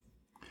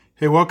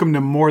Hey, welcome to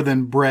More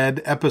Than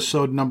Bread,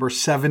 episode number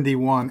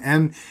 71,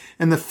 and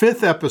in the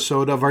fifth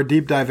episode of our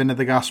deep dive into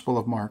the Gospel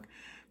of Mark.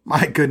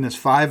 My goodness,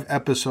 5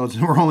 episodes,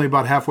 and we're only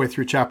about halfway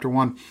through chapter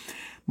 1.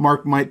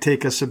 Mark might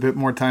take us a bit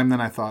more time than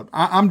I thought.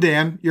 I'm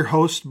Dan, your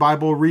host,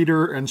 Bible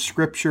reader, and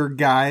scripture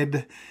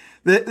guide.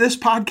 This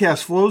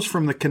podcast flows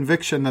from the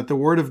conviction that the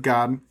Word of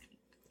God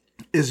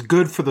is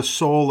good for the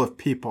soul of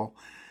people.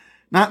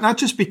 Not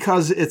just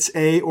because it's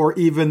a or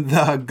even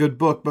the good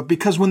book, but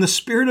because when the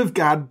Spirit of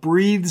God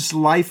breathes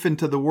life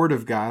into the Word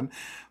of God,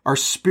 our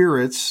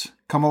spirits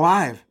come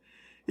alive.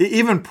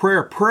 Even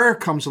prayer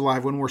comes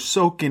alive when we're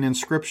soaking in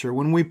Scripture.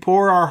 When we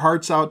pour our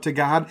hearts out to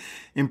God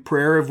in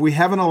prayer, if we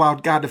haven't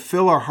allowed God to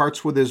fill our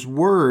hearts with His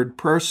Word,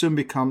 prayer soon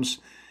becomes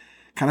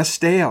kind of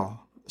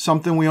stale,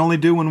 something we only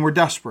do when we're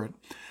desperate.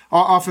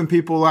 Often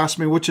people ask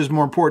me, which is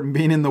more important,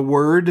 being in the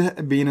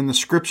Word, being in the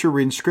Scripture,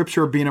 reading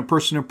Scripture, or being a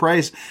person who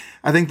prays?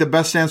 I think the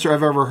best answer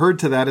I've ever heard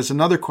to that is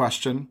another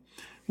question,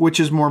 which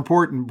is more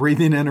important,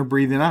 breathing in or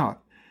breathing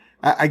out?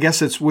 I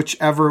guess it's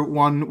whichever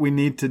one we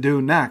need to do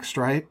next,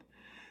 right?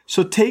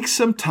 So take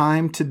some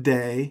time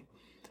today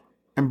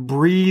and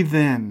breathe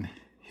in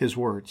His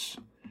words.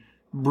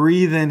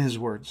 Breathe in His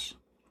words.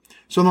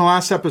 So in the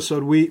last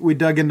episode, we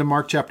dug into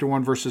Mark chapter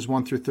 1, verses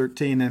 1 through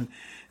 13, and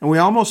we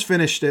almost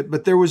finished it,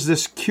 but there was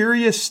this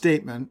curious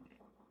statement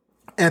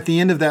at the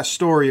end of that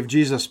story of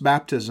Jesus'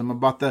 baptism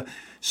about the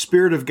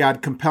Spirit of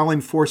God compelling,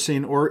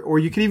 forcing, or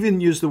you could even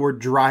use the word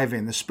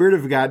driving, the Spirit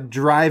of God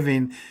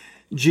driving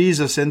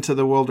Jesus into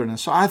the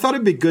wilderness. So I thought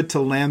it'd be good to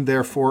land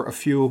there for a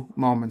few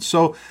moments.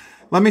 So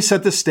let me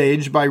set the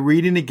stage by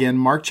reading again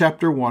Mark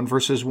chapter 1,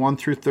 verses 1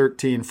 through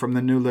 13 from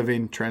the New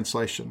Living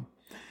Translation.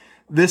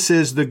 This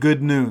is the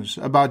good news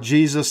about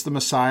Jesus, the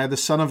Messiah, the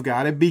Son of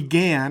God. It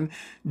began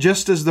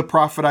just as the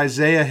prophet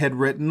Isaiah had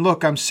written,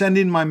 "Look, I'm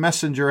sending my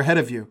messenger ahead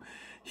of you.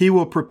 He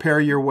will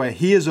prepare your way.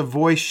 He is a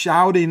voice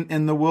shouting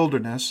in the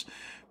wilderness,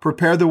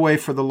 prepare the way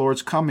for the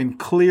Lord's coming,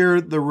 clear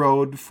the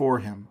road for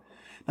him."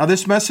 Now,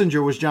 this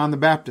messenger was John the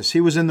Baptist. He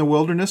was in the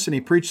wilderness and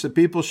he preached that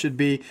people should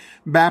be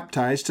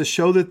baptized to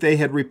show that they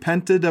had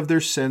repented of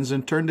their sins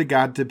and turned to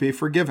God to be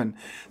forgiven.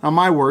 Now,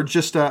 my words,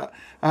 just a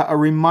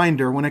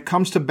reminder, when it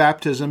comes to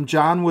baptism,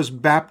 John was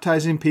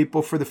baptizing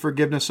people for the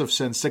forgiveness of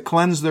sins, to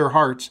cleanse their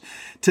hearts.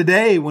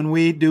 Today, when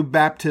we do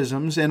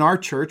baptisms in our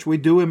church, we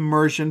do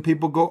immersion.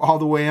 People go all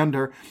the way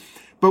under.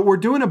 But we're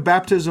doing a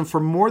baptism for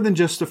more than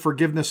just the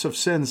forgiveness of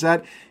sins.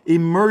 That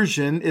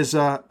immersion is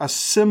a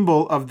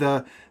symbol of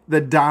the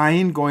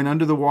dying, going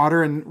under the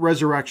water, and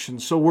resurrection.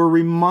 So we're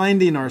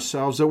reminding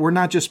ourselves that we're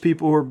not just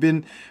people who have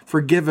been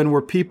forgiven,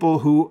 we're people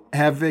who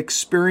have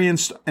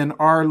experienced and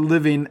are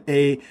living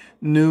a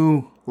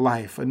new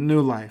life.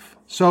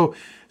 So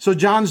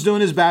John's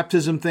doing his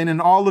baptism thing, and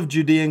all of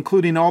Judea,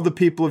 including all the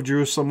people of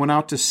Jerusalem, went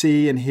out to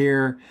see and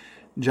hear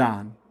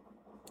John.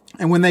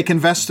 And when they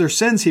confessed their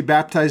sins, he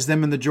baptized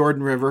them in the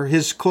Jordan River.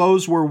 His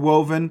clothes were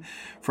woven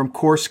from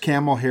coarse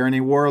camel hair, and he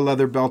wore a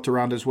leather belt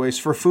around his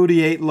waist. For food,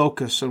 he ate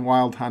locusts and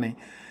wild honey.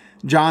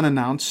 John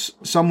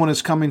announced, "Someone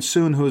is coming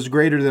soon who is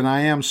greater than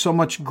I am, so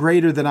much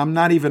greater that I'm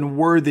not even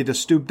worthy to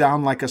stoop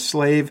down like a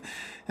slave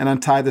and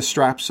untie the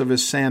straps of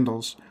his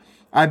sandals.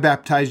 I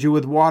baptize you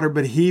with water,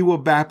 but he will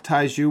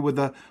baptize you with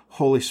the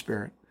Holy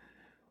Spirit."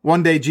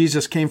 One day,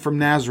 Jesus came from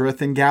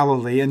Nazareth in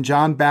Galilee, and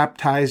John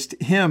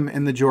baptized him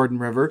in the Jordan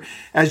River.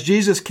 As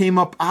Jesus came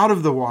up out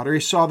of the water, he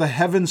saw the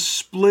heavens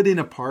splitting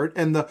apart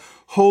and the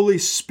Holy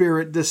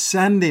Spirit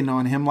descending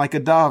on him like a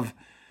dove.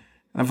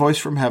 And a voice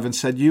from heaven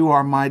said, "You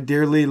are my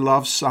dearly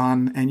loved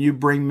Son, and you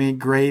bring me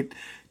great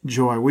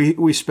joy."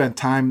 We spent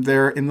time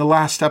there in the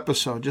last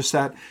episode, just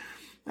that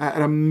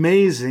an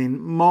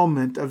amazing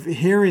moment of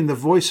hearing the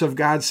voice of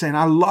God saying,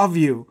 "I love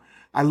you.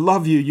 I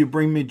love you, you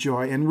bring me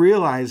joy," and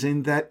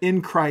realizing that in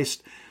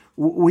Christ,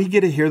 we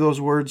get to hear those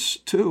words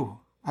too.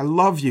 I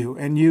love you,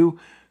 and you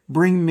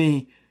bring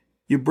me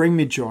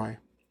joy.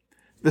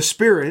 The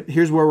Spirit,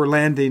 here's where we're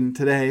landing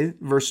today,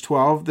 verse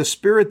 12. The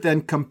Spirit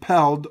then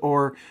compelled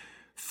or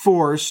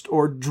forced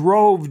or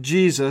drove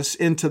Jesus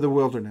into the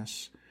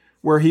wilderness,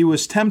 where he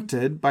was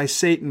tempted by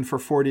Satan for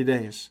 40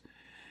 days.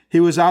 He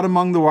was out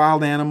among the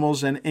wild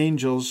animals, and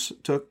angels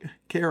took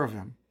care of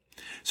him.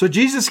 So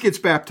Jesus gets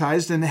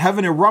baptized and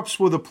heaven erupts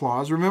with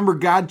applause. Remember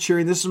God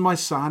cheering, "This is my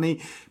Son,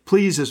 he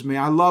pleases me,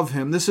 I love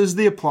him." This is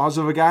the applause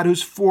of a God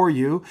who's for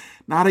you,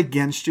 not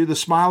against you. The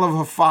smile of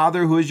a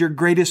father who is your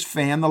greatest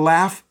fan. The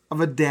laugh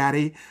of a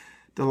daddy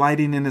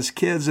delighting in his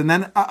kids. And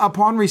then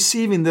upon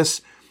receiving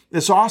this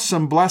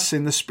awesome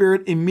blessing, the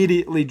Spirit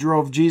immediately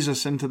drove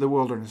Jesus into the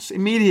wilderness.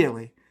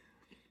 Immediately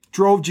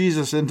drove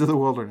Jesus into the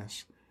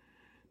wilderness.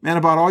 Man,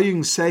 about all you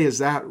can say is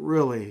that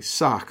really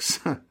sucks.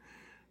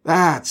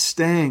 That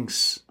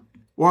stinks.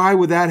 Why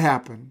would that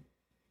happen?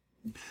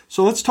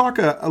 So let's talk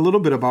a little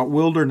bit about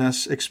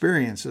wilderness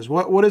experiences.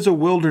 What is a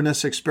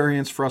wilderness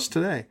experience for us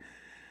today?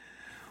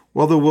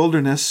 Well, the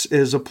wilderness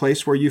is a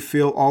place where you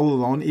feel all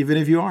alone, even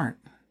if you aren't.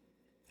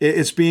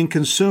 It's being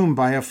consumed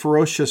by a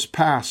ferocious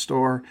past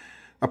or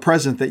a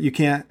present that you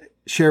can't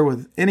share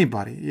with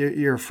anybody.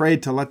 You're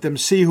afraid to let them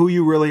see who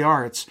you really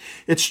are.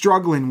 It's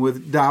struggling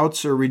with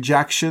doubts or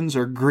rejections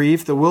or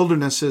grief. The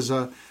wilderness is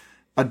a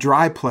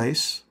dry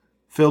place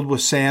filled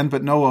with sand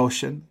but no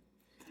ocean,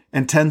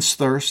 intense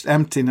thirst,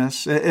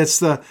 emptiness. It's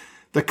the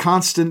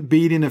constant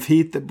beating of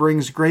heat that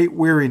brings great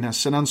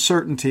weariness and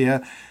uncertainty.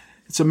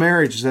 It's a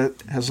marriage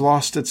that has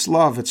lost its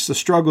love. It's the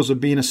struggles of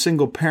being a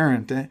single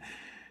parent.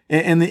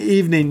 In the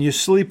evening, you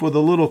sleep with a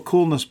little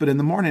coolness, but in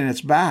the morning,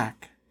 it's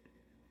back.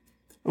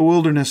 A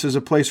wilderness is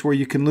a place where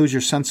you can lose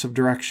your sense of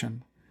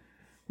direction,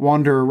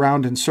 wander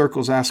around in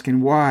circles asking,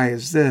 why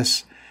is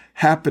this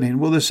happening?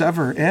 Will this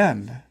ever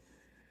end?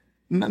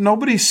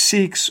 Nobody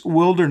seeks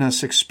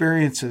wilderness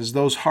experiences,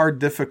 those hard,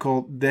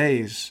 difficult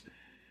days.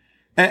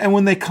 And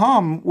when they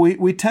come,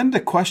 we tend to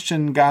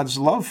question God's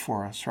love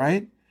for us,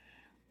 right?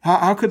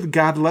 How could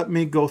God let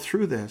me go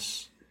through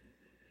this?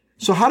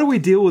 So how do we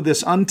deal with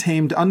this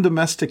untamed,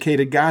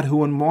 undomesticated God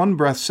who in one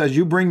breath says,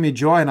 you bring me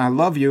joy and I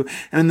love you,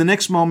 and in the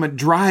next moment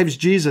drives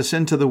Jesus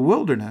into the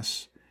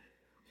wilderness?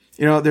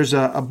 You know, there's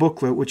a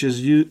booklet which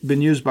has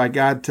been used by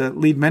God to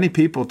lead many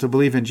people to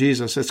believe in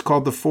Jesus. It's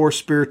called The Four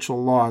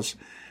Spiritual Laws.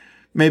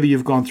 Maybe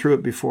you've gone through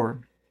it before.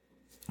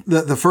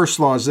 The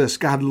first law is this: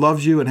 God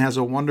loves you and has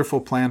a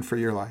wonderful plan for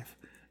your life.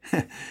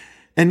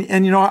 and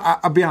you know,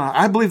 I'll be honest,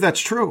 I believe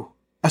that's true,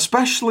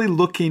 especially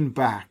looking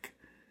back.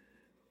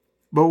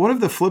 But what if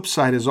the flip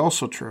side is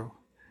also true?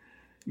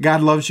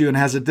 God loves you and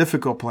has a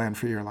difficult plan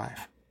for your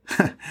life.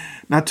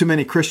 Not too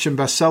many Christian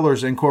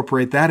bestsellers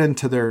incorporate that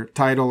into their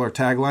title or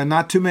tagline.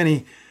 Not too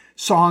many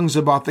songs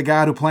about the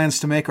God who plans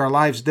to make our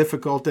lives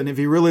difficult, and if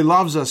he really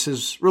loves us,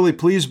 is really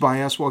pleased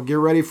by us, well, get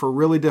ready for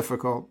really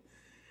difficult.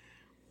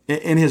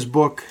 In his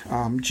book,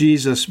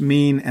 Jesus,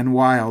 Mean and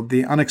Wild,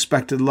 The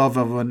Unexpected Love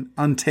of an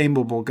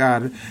Untamable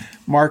God,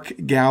 Mark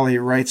Galli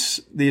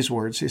writes these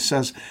words. He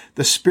says,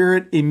 the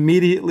Spirit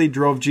immediately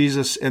drove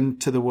Jesus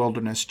into the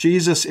wilderness.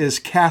 Jesus is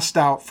cast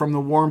out from the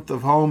warmth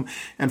of home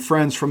and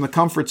friends, from the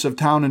comforts of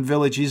town and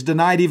village. He's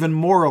denied even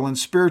moral and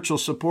spiritual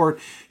support.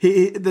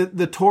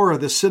 The Torah,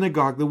 the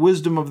synagogue, the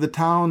wisdom of the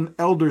town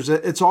elders,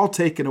 it's all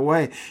taken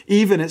away.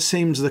 Even, it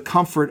seems, the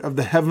comfort of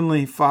the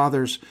Heavenly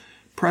Father's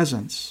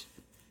presence.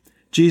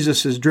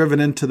 Jesus is driven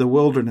into the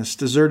wilderness,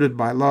 deserted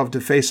by love, to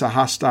face a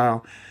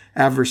hostile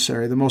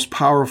adversary, the most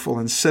powerful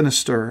and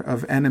sinister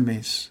of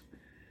enemies.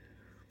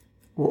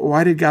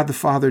 Why did God the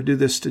Father do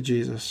this to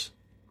Jesus?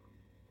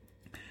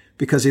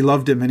 Because he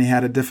loved him and he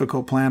had a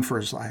difficult plan for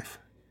his life.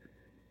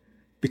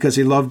 Because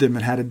he loved him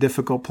and had a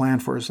difficult plan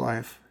for his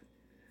life.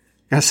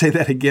 I gotta say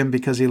that again,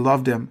 because he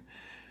loved him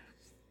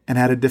and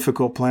had a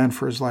difficult plan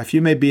for his life.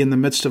 You may be in the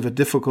midst of a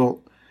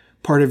difficult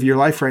part of your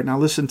life right now.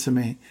 Listen to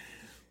me.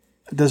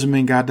 It doesn't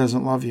mean God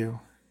doesn't love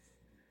you.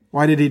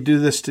 Why did he do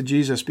this to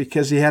Jesus?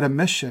 Because he had a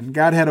mission.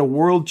 God had a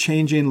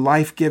world-changing,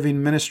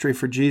 life-giving ministry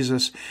for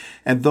Jesus.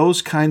 And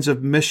those kinds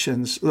of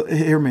missions,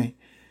 hear me,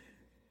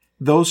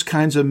 those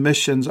kinds of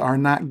missions are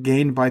not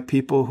gained by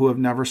people who have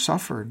never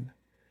suffered.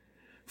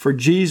 For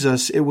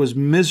Jesus, it was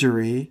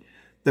misery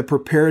that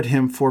prepared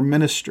him for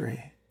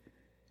ministry.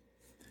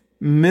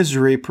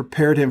 Misery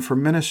prepared him for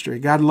ministry.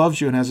 God loves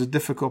you and has a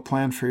difficult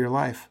plan for your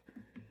life.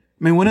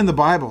 I mean, when in the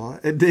Bible,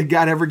 did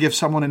God ever give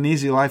someone an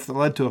easy life that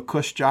led to a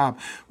cush job?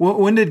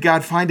 When did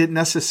God find it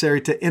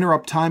necessary to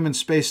interrupt time and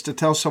space to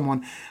tell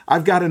someone,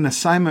 I've got an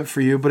assignment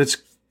for you, but it's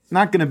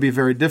not going to be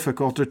very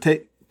difficult or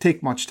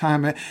take much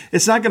time.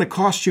 It's not going to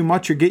cost you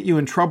much or get you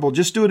in trouble.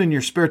 Just do it in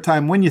your spare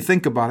time when you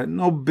think about it.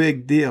 No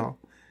big deal.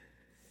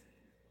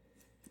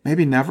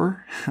 Maybe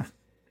never. I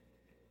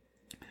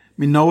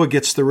mean, Noah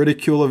gets the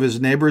ridicule of his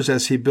neighbors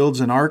as he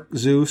builds an ark,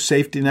 zoo,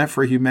 safety net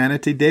for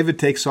humanity. David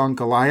takes on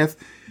Goliath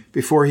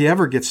before he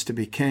ever gets to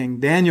be king.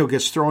 Daniel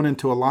gets thrown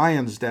into a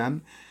lion's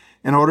den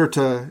in order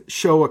to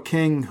show a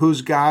king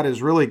whose God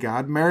is really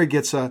God. Mary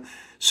gets a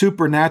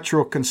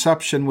supernatural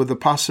conception with the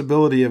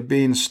possibility of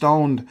being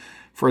stoned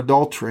for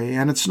adultery.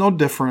 And it's no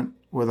different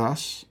with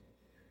us.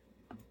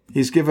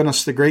 He's given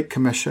us the Great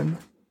Commission.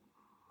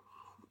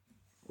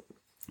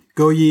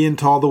 Go ye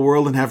into all the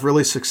world and have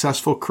really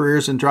successful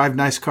careers and drive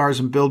nice cars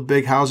and build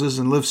big houses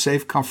and live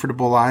safe,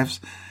 comfortable lives.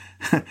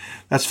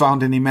 That's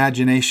found in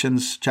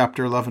Imaginations,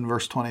 chapter 11,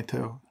 verse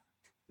 22.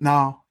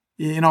 No,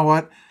 you know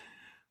what?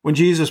 When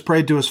Jesus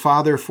prayed to his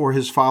Father for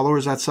his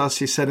followers, that's us,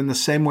 he said, in the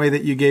same way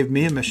that you gave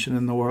me a mission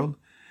in the world,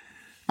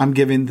 I'm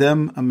giving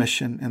them a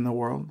mission in the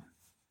world.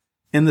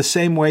 In the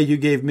same way you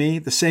gave me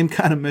the same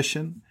kind of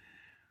mission.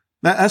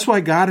 That's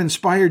why God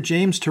inspired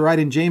James to write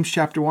in James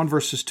chapter 1,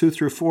 verses 2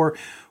 through 4,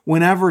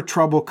 whenever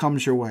trouble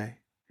comes your way,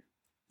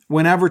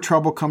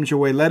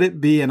 let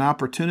it be an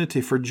opportunity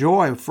for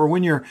joy. For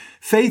when your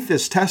faith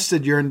is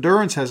tested, your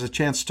endurance has a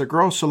chance to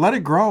grow. So let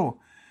it grow.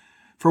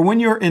 For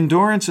when your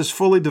endurance is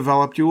fully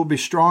developed, you will be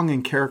strong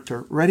in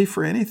character, ready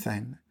for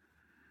anything.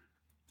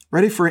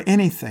 Ready for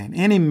anything,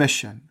 any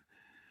mission.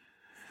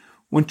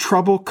 When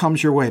trouble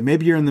comes your way,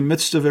 maybe you're in the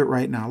midst of it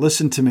right now.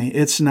 Listen to me.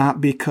 It's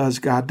not because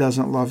God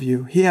doesn't love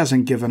you. He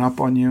hasn't given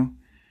up on you.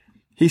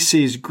 He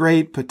sees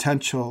great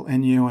potential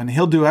in you, and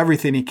he'll do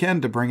everything he can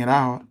to bring it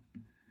out.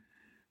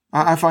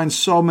 I find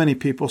so many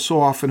people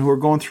so often who are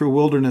going through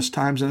wilderness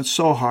times, and it's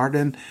so hard,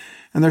 and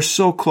they're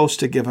so close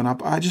to giving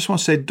up. I just want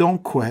to say,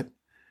 don't quit.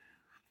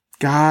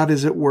 God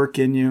is at work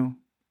in you.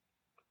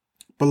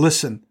 But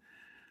listen,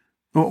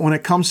 when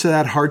it comes to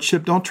that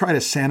hardship, don't try to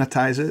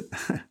sanitize it.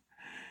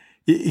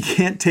 You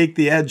can't take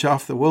the edge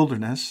off the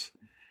wilderness.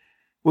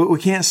 We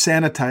can't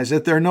sanitize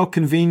it. There are no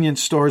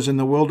convenience stores in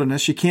the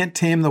wilderness. You can't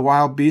tame the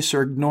wild beasts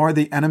or ignore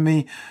the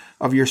enemy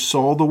of your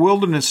soul. The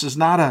wilderness is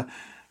not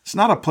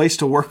a place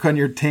to work on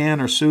your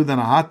tan or soothe in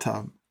a hot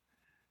tub.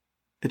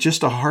 It's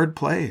just a hard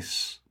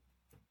place.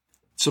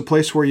 It's a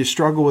place where you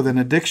struggle with an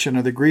addiction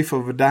or the grief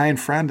of a dying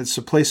friend. It's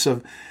a place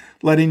of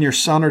letting your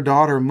son or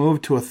daughter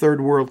move to a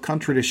third world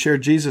country to share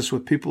Jesus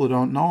with people who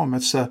don't know him.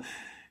 It's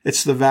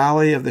the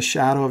valley of the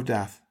shadow of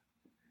death.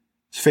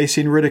 It's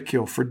facing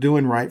ridicule for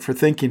doing right, for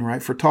thinking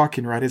right, for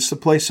talking right. It's the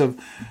place of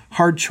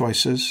hard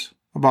choices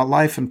about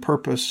life and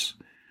purpose.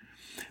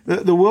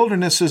 The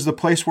wilderness is the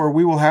place where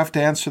we will have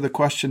to answer the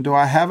question, do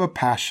I have a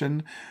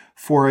passion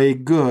for a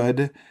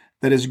good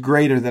that is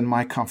greater than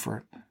my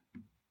comfort?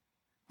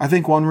 I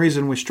think one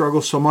reason we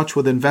struggle so much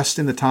with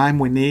investing the time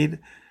we need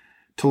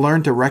to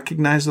learn to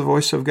recognize the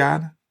voice of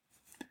God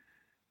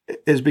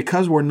is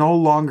because we're no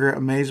longer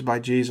amazed by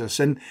Jesus.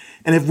 And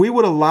if we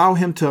would allow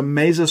him to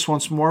amaze us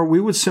once more,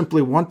 we would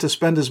simply want to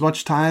spend as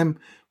much time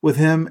with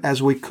him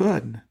as we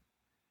could.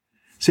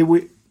 See,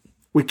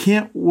 we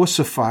can't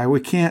wussify, we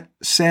can't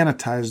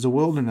sanitize the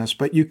wilderness,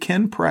 but you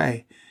can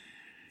pray.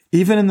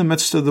 Even in the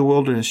midst of the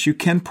wilderness, you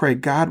can pray,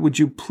 God, would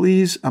you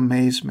please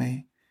amaze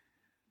me?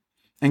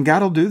 And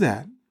God will do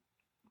that.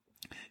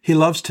 He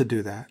loves to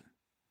do that.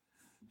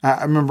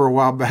 I remember a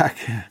while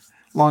back, a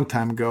long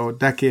time ago, a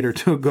decade or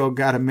two ago,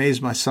 God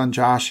amazed my son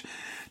Josh.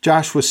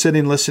 Josh was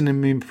sitting listening to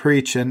me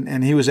preach,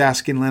 and he was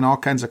asking Lynn all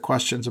kinds of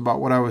questions about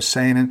what I was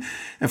saying.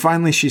 And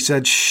finally she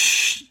said,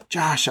 shh,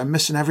 Josh, I'm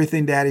missing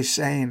everything Daddy's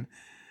saying.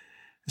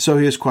 So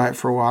he was quiet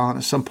for a while, and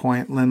at some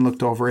point Lynn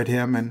looked over at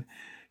him, and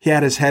he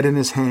had his head in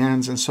his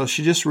hands, and so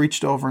she just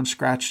reached over and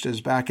scratched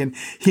his back, and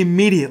he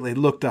immediately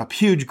looked up,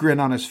 huge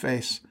grin on his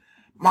face.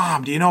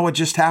 Mom, do you know what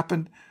just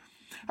happened?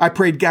 I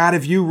prayed, God,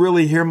 if you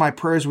really hear my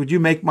prayers, would you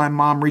make my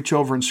mom reach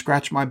over and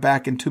scratch my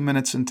back in 2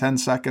 minutes and 10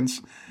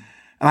 seconds?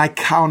 And I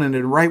counted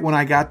it. Right when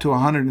I got to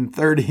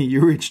 130,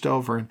 you reached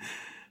over and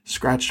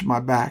scratched my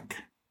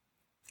back.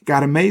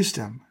 God amazed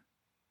him.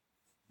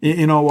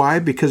 You know why?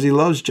 Because he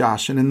loves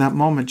Josh. And in that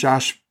moment,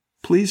 Josh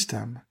pleased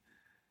him.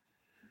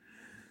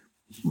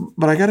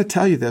 But I got to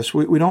tell you this.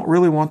 We don't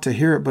really want to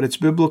hear it, but it's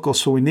biblical,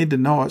 so we need to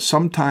know it.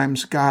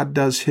 Sometimes God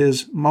does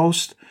his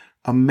most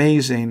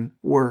amazing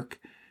work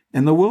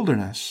in the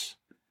wilderness.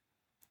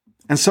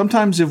 And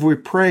sometimes if we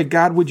pray,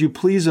 God, would you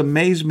please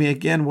amaze me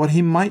again? What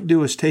he might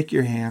do is take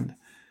your hand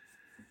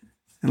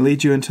and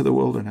lead you into the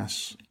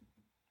wilderness.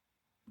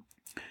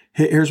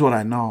 Here's what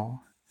I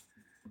know.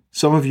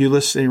 Some of you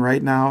listening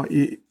right now,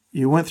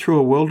 you went through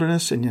a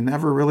wilderness and you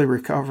never really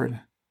recovered.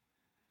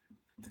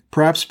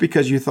 Perhaps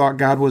because you thought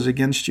God was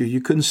against you.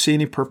 You couldn't see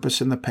any purpose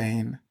in the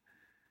pain.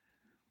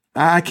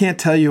 I can't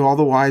tell you all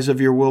the whys of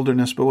your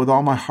wilderness, but with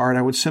all my heart,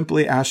 I would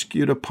simply ask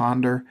you to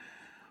ponder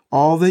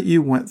all that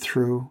you went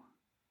through.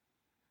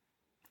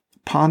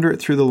 Ponder it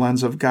through the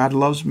lens of God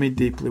loves me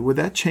deeply. Would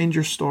that change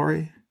your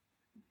story?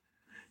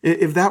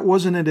 If that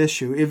wasn't an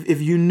issue,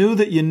 if you knew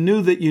that you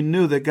knew that you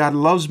knew that God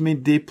loves me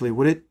deeply,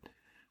 would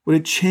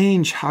it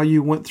change how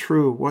you went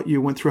through what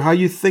you went through, how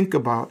you think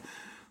about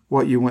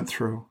what you went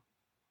through?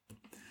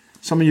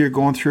 Some of you are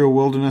going through a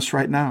wilderness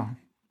right now.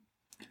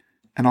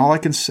 And all I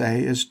can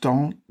say is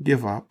don't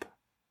give up.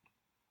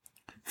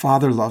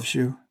 Father loves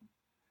you.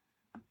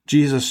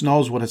 Jesus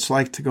knows what it's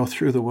like to go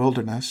through the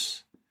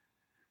wilderness.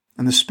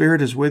 And the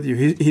Spirit is with you.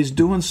 He's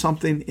doing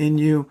something in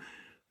you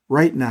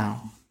right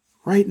now,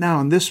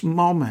 in this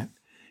moment,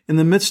 in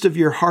the midst of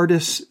your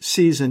hardest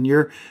season,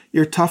 your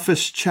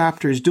toughest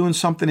chapter. He's doing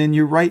something in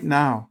you right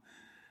now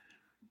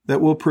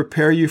that will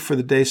prepare you for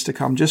the days to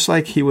come, just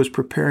like he was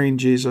preparing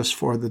Jesus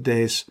for the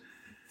days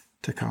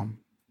to come.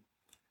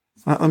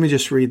 Let me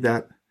just read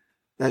that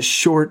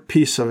short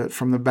piece of it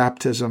from the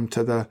baptism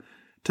to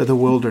the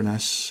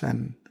wilderness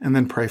and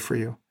then pray for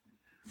you.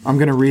 I'm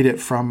going to read it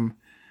from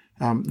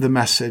the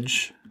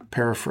Message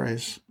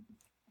paraphrase.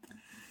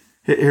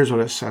 Here's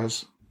what it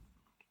says.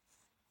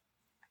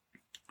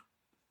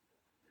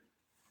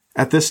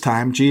 At this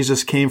time,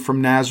 Jesus came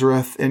from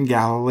Nazareth in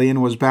Galilee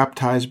and was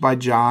baptized by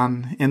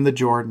John in the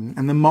Jordan.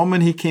 And the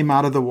moment he came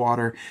out of the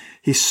water,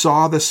 he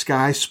saw the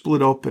sky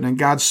split open and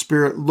God's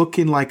Spirit,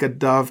 looking like a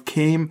dove,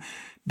 came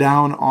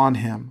down on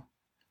him.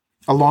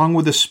 Along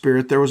with the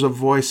Spirit, there was a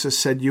voice that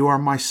said, "You are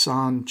my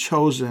Son,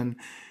 chosen.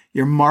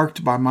 You're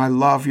marked by my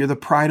love. You're the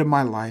pride of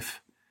my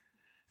life."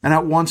 And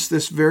at once,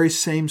 this very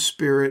same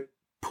Spirit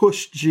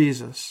pushed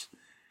Jesus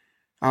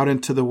out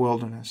into the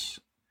wilderness.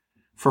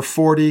 For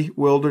 40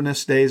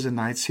 wilderness days and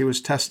nights, he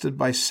was tested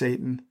by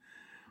Satan.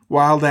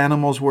 Wild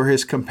animals were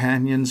his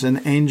companions,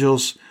 and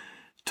angels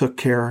took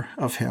care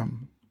of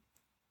him.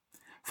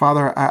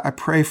 Father, I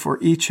pray for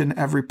each and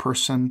every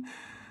person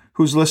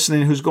who's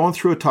listening, who's going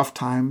through a tough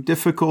time,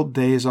 difficult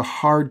days, a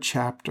hard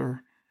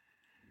chapter.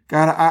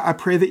 God, I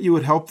pray that you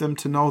would help them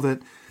to know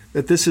that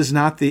this is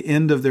not the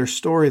end of their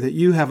story, that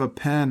you have a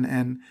pen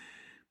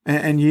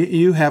and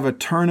you have a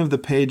turn of the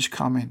page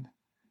coming.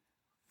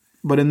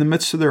 But in the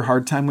midst of their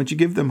hard time, would you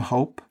give them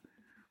hope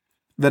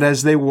that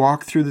as they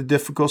walk through the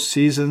difficult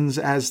seasons,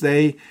 as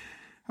they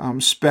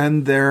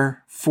spend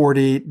their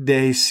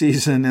 40-day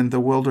season in the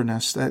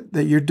wilderness,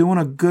 that you're doing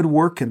a good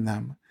work in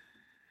them.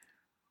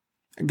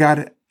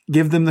 God,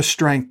 give them the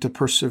strength to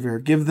persevere.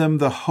 Give them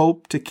the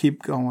hope to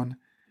keep going.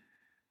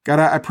 God,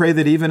 I pray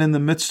that even in the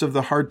midst of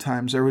the hard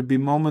times, there would be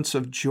moments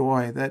of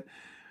joy, that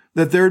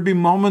there would be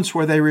moments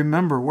where they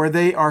remember, where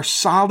they are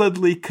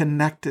solidly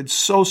connected,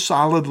 so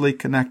solidly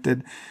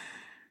connected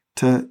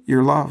to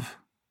your love.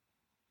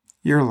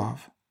 Your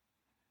love.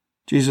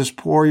 Jesus,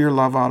 pour your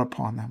love out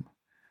upon them.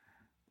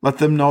 Let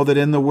them know that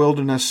in the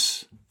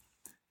wilderness,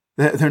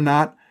 that they're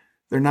not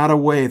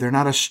away, they're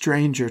not a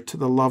stranger to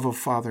the love of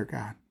Father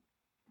God.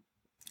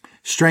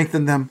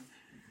 Strengthen them,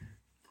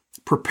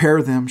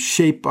 prepare them,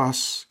 shape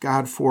us,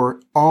 God, for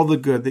all the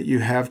good that you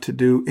have to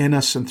do in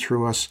us and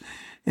through us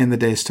in the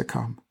days to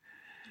come.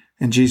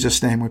 In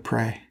Jesus' name we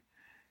pray.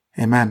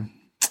 Amen.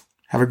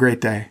 Have a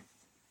great day.